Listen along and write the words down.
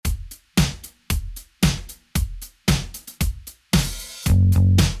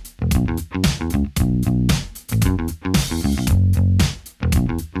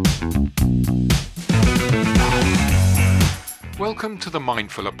Welcome to the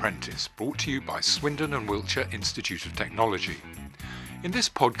Mindful Apprentice, brought to you by Swindon and Wiltshire Institute of Technology. In this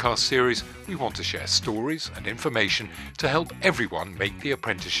podcast series, we want to share stories and information to help everyone make the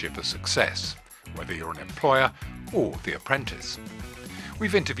apprenticeship a success, whether you're an employer or the apprentice.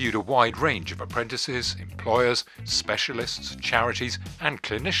 We've interviewed a wide range of apprentices, employers, specialists, charities and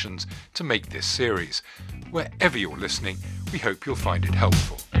clinicians to make this series. Wherever you're listening, we hope you'll find it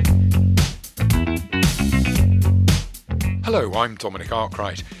helpful. Hello, I'm Dominic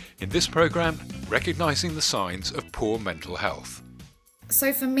Arkwright. In this programme, recognising the signs of poor mental health.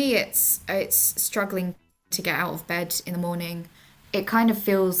 So for me, it's struggling to get out of bed in the morning. It kind of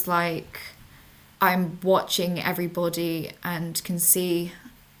feels like I'm watching everybody and can see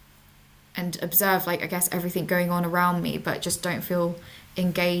and observe, I guess, everything going on around me, but just don't feel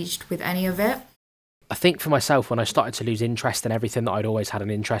engaged with any of it. I think for myself, when I started to lose interest in everything that I'd always had an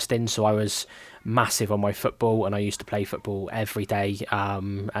interest in, so I was massive on my football and I used to play football every day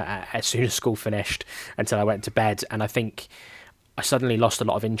as soon as school finished until I went to bed. And I think I suddenly lost a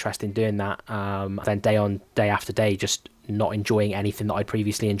lot of interest in doing that. Then day on day after day, just not enjoying anything that I'd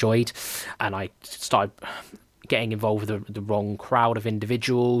previously enjoyed. And I started getting involved with the wrong crowd of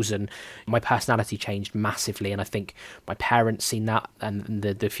individuals, and my personality changed massively. And I think my parents seen that, and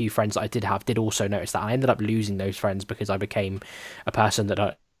the few friends that I did have did also notice that. I ended up losing those friends because I became a person that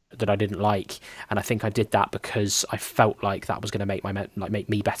I didn't like, and I think I did that because I felt like that was going to make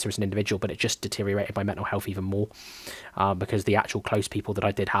me better as an individual, but it just deteriorated my mental health even more because the actual close people that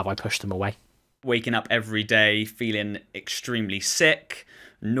I did have, I pushed them away. Waking up every day feeling extremely sick,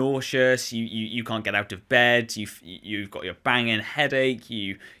 nauseous, you can't get out of bed, you've got your banging headache,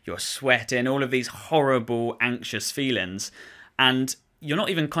 you're sweating, all of these horrible anxious feelings, and you're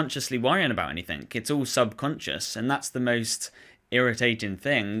not even consciously worrying about anything. It's all subconscious, and that's the most irritating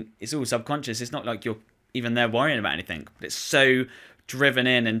thing. It's all subconscious. It's not like you're even there worrying about anything, but it's so driven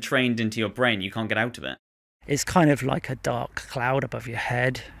in and trained into your brain you can't get out of it. It's kind of like a dark cloud above your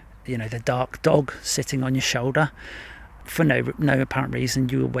head, the dark dog sitting on your shoulder. For no apparent reason,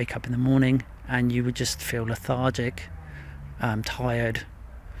 you would wake up in the morning and you would just feel lethargic, tired,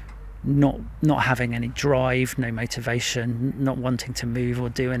 not having any drive, no motivation, not wanting to move or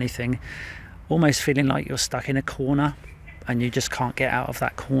do anything, almost feeling like you're stuck in a corner and you just can't get out of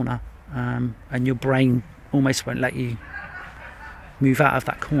that corner, and your brain almost won't let you move out of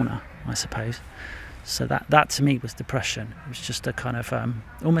that corner, I suppose. So that to me was depression. It was just a kind of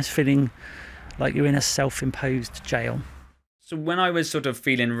almost feeling like you're in a self-imposed jail. So when I was sort of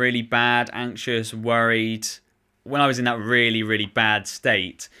feeling really bad, anxious, worried, when I was in that really, really bad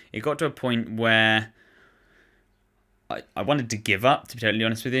state, it got to a point where I wanted to give up, to be totally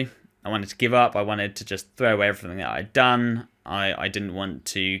honest with you. I wanted to give up. I wanted to just throw away everything that I'd done. I didn't want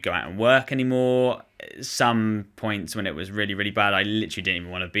to go out and work anymore. Some points when it was really, really bad, I literally didn't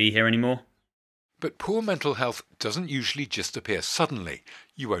even want to be here anymore. But poor mental health doesn't usually just appear suddenly.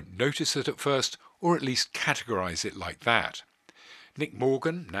 You won't notice it at first, or at least categorise it like that. Nick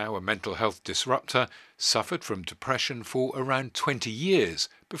Morgan, now a mental health disruptor, suffered from depression for around 20 years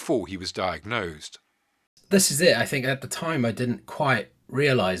before he was diagnosed. This is it. I think at the time I didn't quite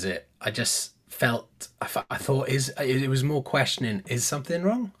realise it. I just felt, I thought it was more questioning, is something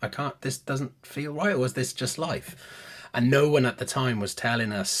wrong? This doesn't feel right, or was this just life? And no one at the time was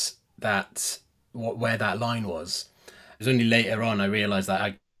telling us that where that line was. It was only later on I realised that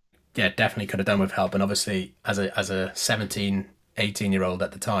I definitely could have done with help. And obviously as a 17, 18-year-old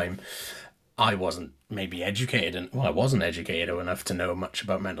at the time, I wasn't maybe educated, I wasn't educated enough to know much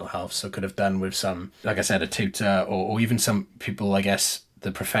about mental health, so could have done with some, like I said, a tutor or even some people, I guess,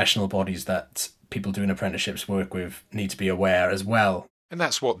 the professional bodies that people doing apprenticeships work with need to be aware as well. And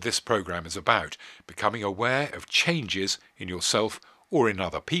that's what this programme is about, becoming aware of changes in yourself or in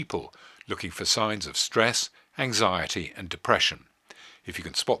other people, looking for signs of stress, anxiety and depression. If you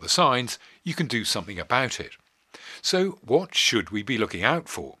can spot the signs, you can do something about it. So what should we be looking out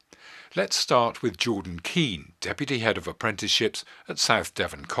for? Let's start with Jordan Keane, Deputy Head of Apprenticeships at South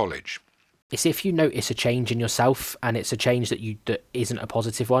Devon College. It's if you notice a change in yourself and it's a change that isn't a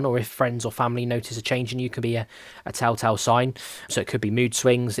positive one, or if friends or family notice a change in you, can be a telltale sign. So it could be mood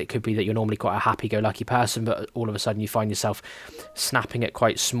swings, it could be that you're normally quite a happy-go-lucky person, but all of a sudden you find yourself snapping at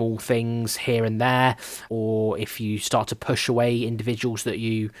quite small things here and there, or if you start to push away individuals that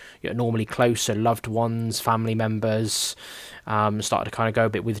you're normally close, so loved ones, family members, start to kind of go a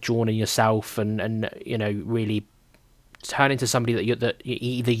bit withdrawn in yourself and really turn into somebody that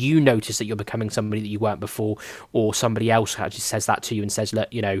either you notice that you're becoming somebody that you weren't before, or somebody else actually says that to you and says, look,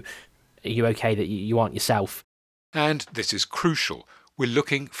 are you okay that you aren't yourself? And this is crucial. We're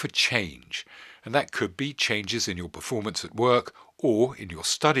looking for change. And that could be changes in your performance at work or in your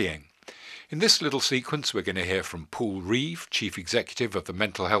studying. In this little sequence, we're going to hear from Paul Reeve, Chief Executive of the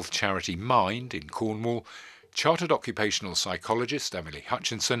mental health charity Mind in Cornwall, Chartered Occupational Psychologist Emily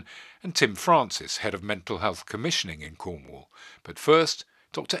Hutchinson, and Tim Francis, Head of Mental Health Commissioning in Cornwall. But first,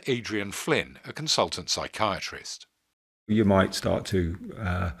 Dr. Adrian Flynn, a consultant psychiatrist. You might start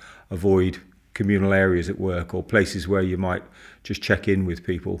to avoid communal areas at work or places where you might just check in with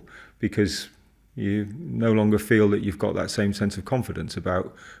people because you no longer feel that you've got that same sense of confidence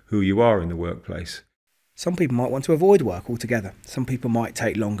about who you are in the workplace. Some people might want to avoid work altogether. Some people might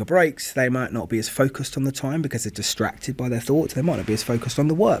take longer breaks. They might not be as focused on the time because they're distracted by their thoughts. They might not be as focused on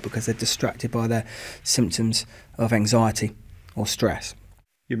the work because they're distracted by their symptoms of anxiety or stress.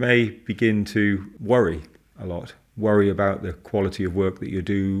 You may begin to worry a lot. Worry about the quality of work that you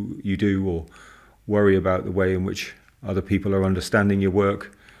do, or worry about the way in which other people are understanding your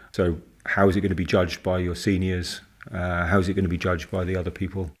work. So how is it going to be judged by your seniors? How is it going to be judged by the other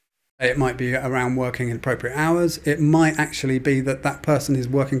people? It might be around working in appropriate hours. It might actually be that that person is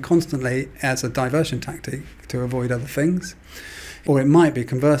working constantly as a diversion tactic to avoid other things. Or it might be,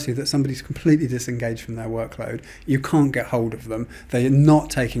 conversely, that somebody's completely disengaged from their workload. You can't get hold of them. They're not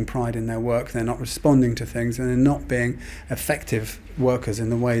taking pride in their work. They're not responding to things, and they're not being effective workers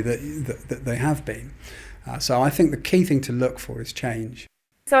in the way that they have been. So I think the key thing to look for is change.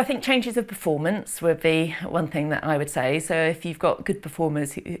 So I think changes of performance would be one thing that I would say. So if you've got good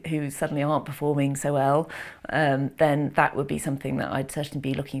performers who suddenly aren't performing so well, then that would be something that I'd certainly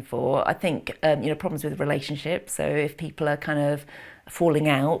be looking for. I think, problems with relationships. So if people are kind of falling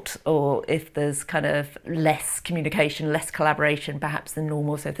out, or if there's kind of less communication, less collaboration perhaps than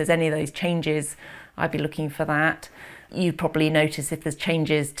normal. So if there's any of those changes, I'd be looking for that. You probably notice if there's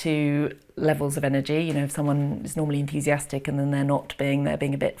changes to levels of energy, if someone is normally enthusiastic and then they're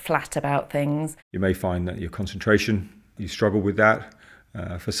being a bit flat about things. You may find that your concentration, you struggle with that.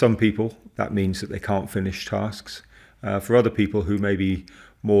 For some people, that means that they can't finish tasks. For other people who may be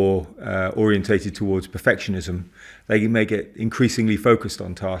more orientated towards perfectionism, they may get increasingly focused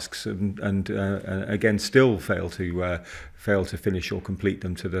on tasks and again still fail to finish or complete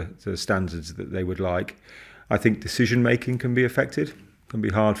them to the standards that they would like. I think decision making can be affected. It can be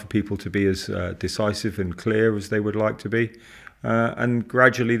hard for people to be as decisive and clear as they would like to be. And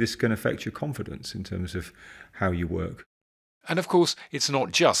gradually this can affect your confidence in terms of how you work. And of course, it's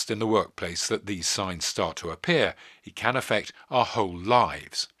not just in the workplace that these signs start to appear. It can affect our whole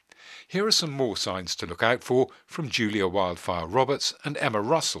lives. Here are some more signs to look out for from Julia Wildfire Roberts and Emma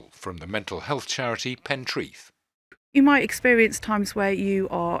Russell from the mental health charity Pentreath. You might experience times where you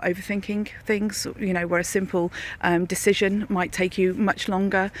are overthinking things, where a simple decision might take you much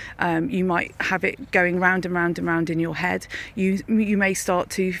longer. You might have it going round and round and round in your head. You may start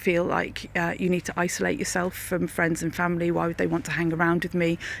to feel like you need to isolate yourself from friends and family. Why would they want to hang around with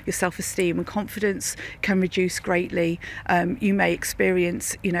me? Your self-esteem and confidence can reduce greatly. You may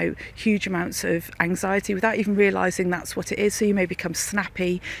experience, huge amounts of anxiety without even realising that's what it is. So you may become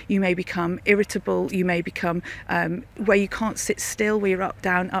snappy, you may become irritable, you may become where you can't sit still, where you're up,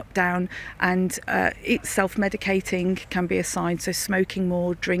 down, and it's self-medicating can be a sign. So smoking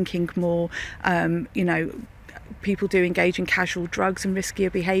more, drinking more, people do engage in casual drugs and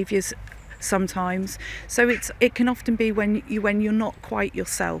riskier behaviours sometimes. So it can often be when you're not quite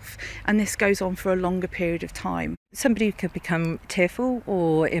yourself, and this goes on for a longer period of time. Somebody could become tearful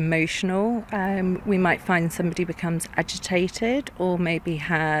or emotional. We might find somebody becomes agitated or maybe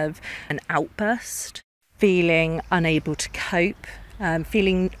have an outburst. Feeling unable to cope, not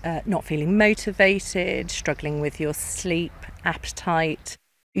feeling motivated, struggling with your sleep, appetite.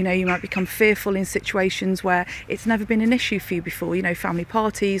 You might become fearful in situations where it's never been an issue for you before, family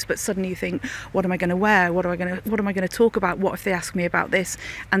parties, but suddenly you think, what am I going to wear? What am I going to talk about? What if they ask me about this?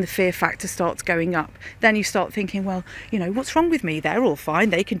 And the fear factor starts going up. Then you start thinking, well, what's wrong with me? They're all fine.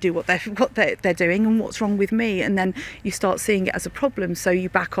 They can do what they're doing, and what's wrong with me? And then you start seeing it as a problem. So you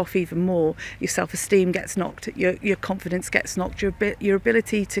back off even more. Your self-esteem gets knocked. Your confidence gets knocked. Your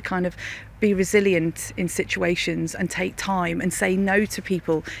ability to kind of be resilient in situations and take time and say no to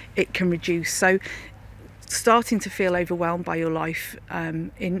people, it can reduce. So starting to feel overwhelmed by your life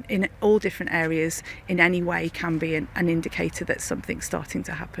in all different areas in any way can be an indicator that something's starting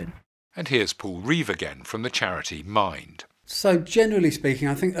to happen. And here's Paul Reeve again from the charity Mind. So generally speaking,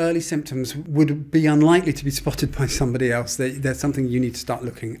 I think early symptoms would be unlikely to be spotted by somebody else. There's something you need to start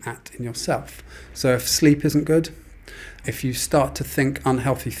looking at in yourself. So if sleep isn't good, if you start to think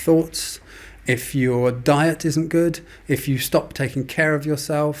unhealthy thoughts, if your diet isn't good, if you stop taking care of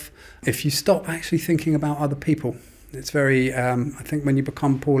yourself, if you stop actually thinking about other people It's very, I think when you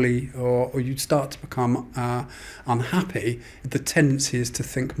become poorly or you start to become unhappy, the tendency is to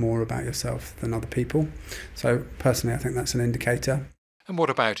think more about yourself than other people. So personally, I think that's an indicator. And what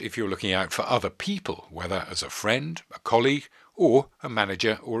about if you're looking out for other people, whether as a friend, a colleague, or a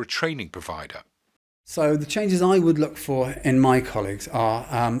manager or a training provider? So the changes I would look for in my colleagues are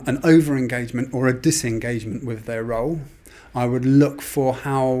an over-engagement or a disengagement with their role. I would look for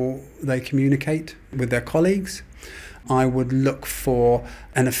how they communicate with their colleagues. I would look for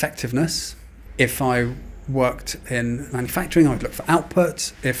an effectiveness. If I worked in manufacturing, I would look for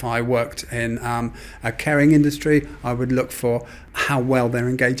output. If I worked in a caring industry, I would look for how well they're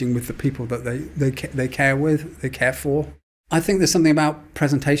engaging with the people that they care for. I think there's something about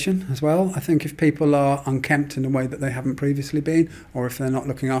presentation as well. I think if people are unkempt in a way that they haven't previously been, or if they're not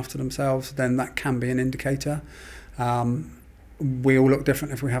looking after themselves, then that can be an indicator. We all look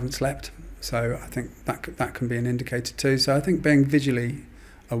different if we haven't slept. So I think that can be an indicator too. So I think being visually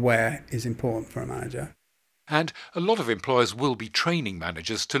aware is important for a manager. And a lot of employers will be training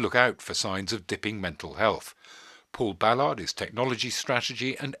managers to look out for signs of dipping mental health. Paul Ballard is Technology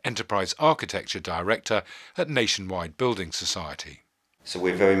Strategy and Enterprise Architecture Director at Nationwide Building Society. So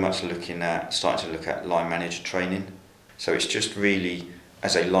we're very much starting to look at line manager training. So it's just really,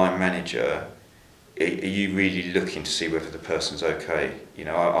 as a line manager, are you really looking to see whether the person's okay? You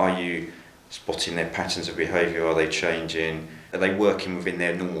know, are you spotting their patterns of behaviour? Are they changing? Are they working within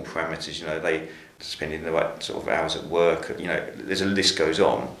their normal parameters? You know, are they spending the right sort of hours at work? You know, there's a list goes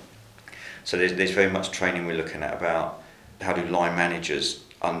on. So there's very much training we're looking at about how do line managers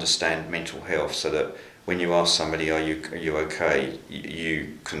understand mental health, so that when you ask somebody, are you okay,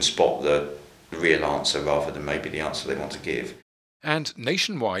 you can spot the real answer rather than maybe the answer they want to give. And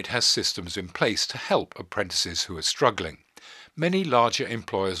Nationwide has systems in place to help apprentices who are struggling. Many larger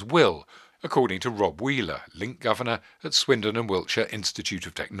employers will, according to Rob Wheeler, Link Governor at Swindon and Wiltshire Institute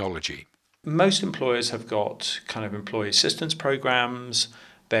of Technology. Most employers have got kind of employee assistance programs.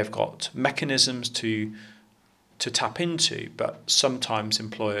 They've got mechanisms to tap into, but sometimes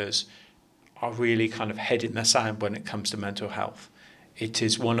employers are really kind of head in the sand when it comes to mental health. It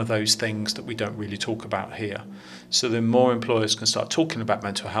is one of those things that we don't really talk about here. So the more employers can start talking about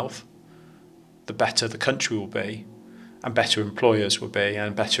mental health, the better the country will be, and better employers will be,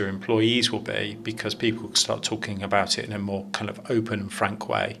 and better employees will be, because people can start talking about it in a more kind of open and frank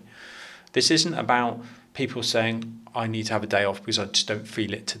way. This isn't about people saying, I need to have a day off because I just don't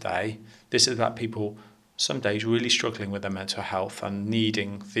feel it today. This is about people some days really struggling with their mental health and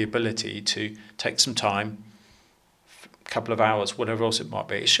needing the ability to take some time, a couple of hours, whatever else it might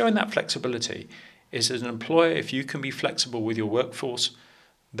be. It's showing that flexibility. Is as an employer, if you can be flexible with your workforce,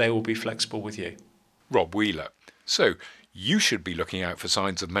 they will be flexible with you. Rob Wheeler. So, you should be looking out for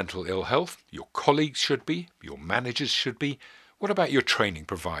signs of mental ill health. Your colleagues should be. Your managers should be. What about your training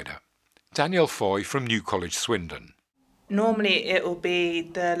provider? Danielle Foy from New College Swindon. Normally it will be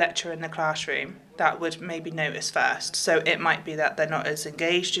the lecturer in the classroom that would maybe notice first. So it might be that they're not as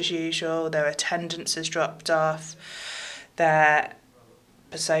engaged as usual, their attendance has dropped off, their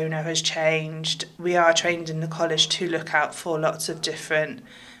persona has changed. We are trained in the college to look out for lots of different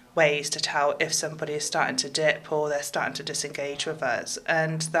ways to tell if somebody is starting to dip or they're starting to disengage with us.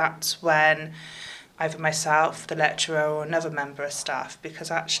 And that's when either myself, the lecturer, or another member of staff,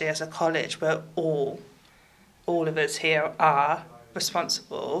 because actually as a college we're all of us here are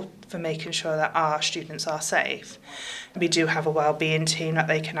responsible for making sure that our students are safe. We do have a wellbeing team that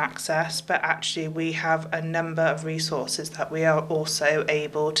they can access, but actually we have a number of resources that we are also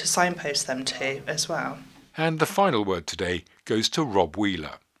able to signpost them to as well. And the final word today goes to Rob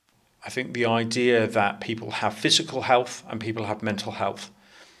Wheeler. I think the idea that people have physical health and people have mental health,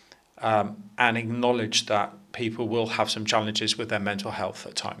 and acknowledge that people will have some challenges with their mental health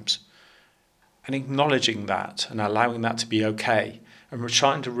at times. And acknowledging that and allowing that to be okay, and we're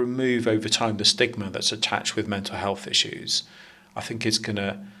trying to remove over time the stigma that's attached with mental health issues, I think is going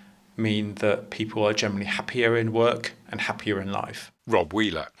to mean that people are generally happier in work and happier in life. Rob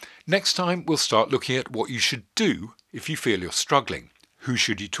Wheeler. Next time we'll start looking at what you should do if you feel you're struggling. Who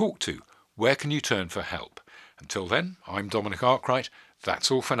should you talk to? Where can you turn for help? Until then, I'm Dominic Arkwright. That's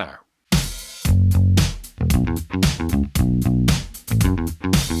all for now.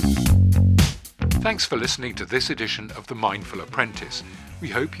 Thanks for listening to this edition of The Mindful Apprentice. We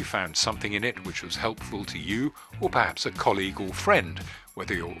hope you found something in it which was helpful to you, or perhaps a colleague or friend,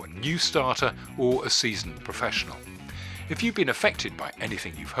 whether you're a new starter or a seasoned professional. If you've been affected by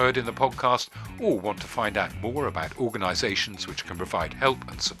anything you've heard in the podcast, or want to find out more about organisations which can provide help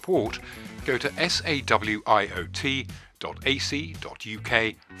and support, go to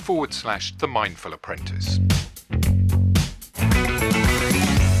sawiot.ac.uk/The Mindful Apprentice.